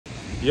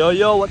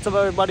Yo, what's up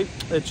everybody?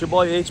 It's your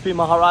boy HP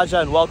Maharaja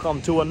and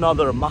welcome to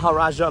another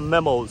Maharaja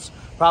Memos.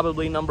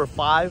 Probably number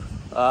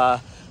 5. I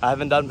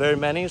haven't done very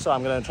many, so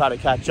I'm gonna try to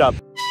catch up.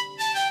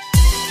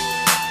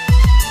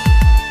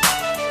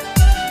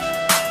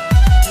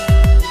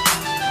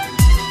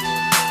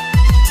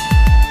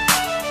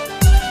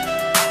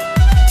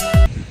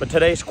 But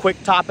today's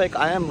quick topic,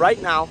 I am right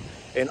now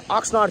in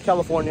Oxnard,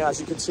 California. As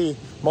you can see,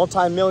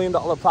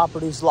 multi-million-dollar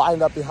properties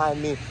lined up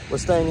behind me. We're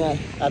staying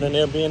at an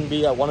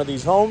Airbnb at one of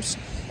these homes.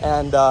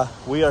 And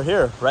we are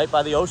here right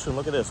by the ocean.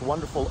 Look at this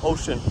wonderful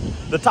ocean.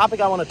 The topic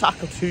I want to talk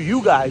to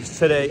you guys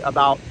today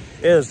about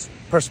is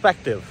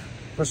perspective.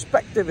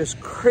 Perspective is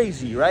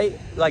crazy, right?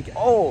 Like,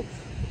 oh,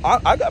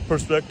 I got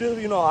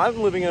perspective. You know,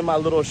 I'm living in my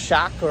little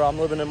shack or I'm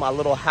living in my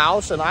little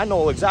house and I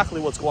know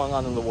exactly what's going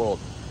on in the world.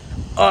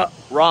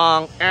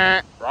 Wrong,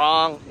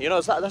 wrong. You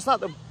know, that's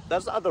not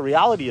the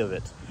reality of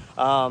it.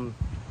 The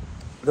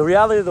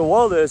reality of the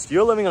world is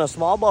you're living in a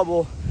small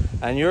bubble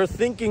and you're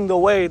thinking the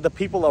way the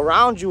people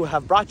around you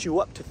have brought you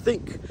up to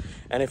think.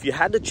 And if you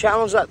had to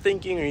challenge that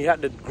thinking or you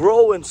had to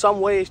grow in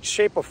some way,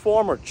 shape or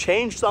form or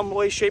change some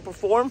way, shape or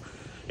form,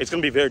 it's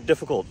going to be very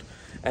difficult.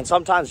 And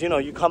sometimes, you know,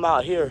 you come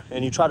out here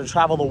and you try to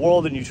travel the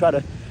world and you try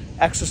to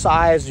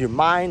exercise your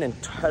mind and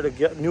try to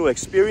get new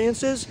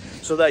experiences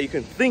so that you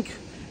can think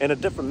in a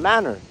different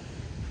manner.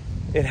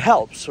 It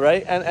helps,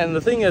 right? And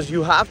the thing is,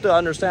 you have to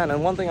understand,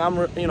 and one thing I'm,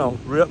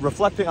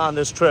 reflecting on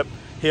this trip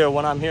here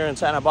when I'm here in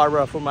Santa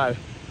Barbara for my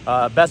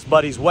best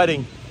buddy's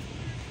wedding,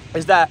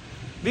 is that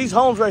these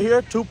homes right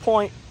here, 2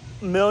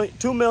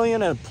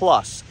 million and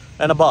plus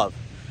and above.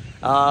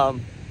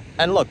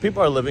 And look,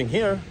 people are living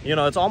here. You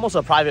know, it's almost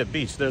a private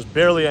beach. There's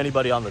barely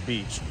anybody on the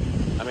beach.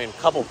 I mean, a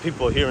couple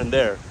people here and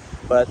there.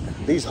 But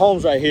these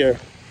homes right here,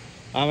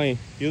 I mean,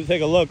 you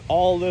take a look,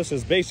 all this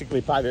is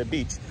basically private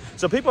beach.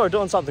 So people are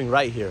doing something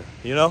right here,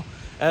 you know?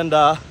 And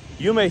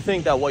you may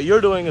think that what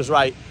you're doing is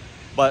right,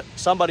 but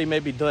somebody may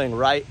be doing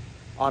right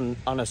on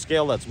a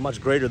scale that's much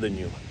greater than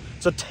you.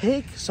 So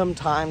take some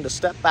time to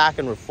step back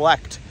and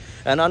reflect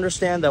and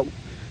understand that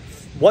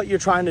what you're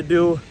trying to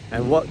do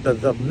and what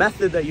the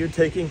method that you're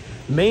taking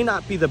may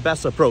not be the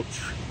best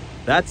approach.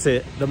 That's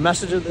it. The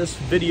message of this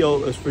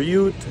video is for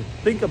you to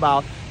think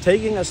about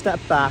taking a step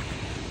back,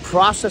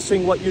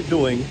 processing what you're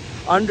doing,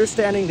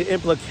 understanding the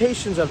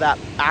implications of that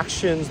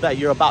actions that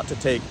you're about to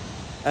take,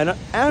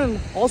 and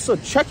also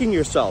checking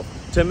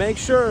yourself to make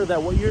sure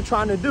that what you're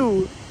trying to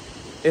do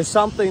is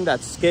something that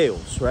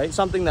scales, right?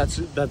 Something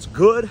that's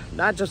good,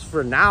 not just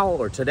for now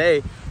or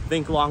today.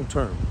 Think long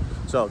term.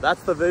 So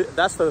that's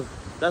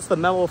the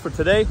memo for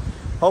today.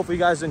 Hope you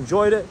guys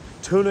enjoyed it.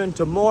 Tune in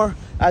to more.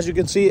 As you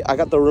can see, I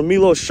got the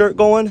Ramilo shirt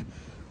going.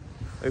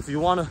 If you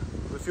want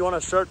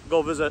a shirt,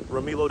 go visit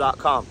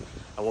ramilo.com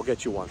and we'll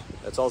get you one.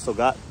 It's also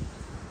got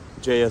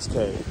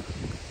JSK.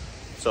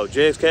 So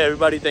JSK,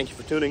 everybody, thank you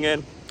for tuning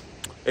in.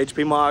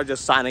 HP Maharaja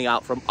just signing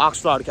out from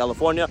Oxnard,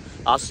 California.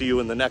 I'll see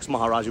you in the next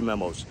Maharaja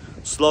Memos.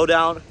 Slow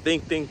down,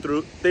 think things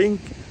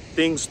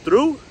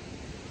through,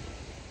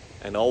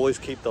 and always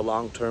keep the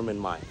long term in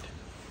mind.